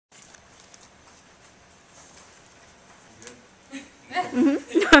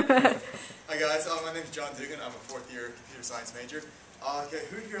Hi guys, my name is Dugan. I'm a fourth-year computer science major. Okay,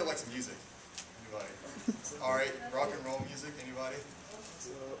 who here likes music? Anybody? All right, rock and roll music. Anybody?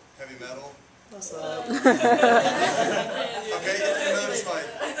 Heavy metal. What's up? Okay, you notice my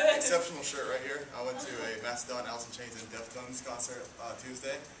exceptional shirt right here. I went to a Mastodon, Alice in Chains, and Deftones concert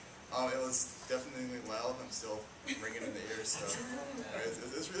Tuesday. It was definitely loud. I'm still ringing in the ears, so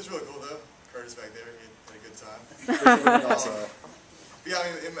it's really cool though. Curtis back there, he had a good time. Yeah,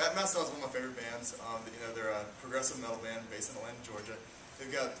 I mean, Mastodon's one of my favorite bands. You know, they're a progressive metal band based in Atlanta, Georgia. They've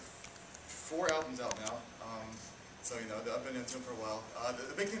got 4 albums out now. So you know, I've been into them for a while.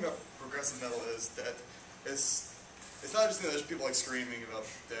 The big thing about progressive metal is that it's not just, you know, there's people like screaming about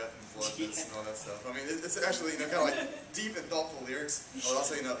death and bloodless and all that stuff. I mean, it's actually, you know, kind of like deep and thoughtful lyrics, but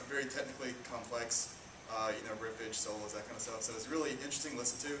also, you know, very technically complex, you know, riffage, solos, that kind of stuff. So it's really interesting to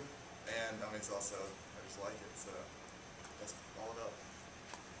listen to, and I mean, it's also, I just like it. So that's all about.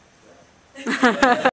 Yeah.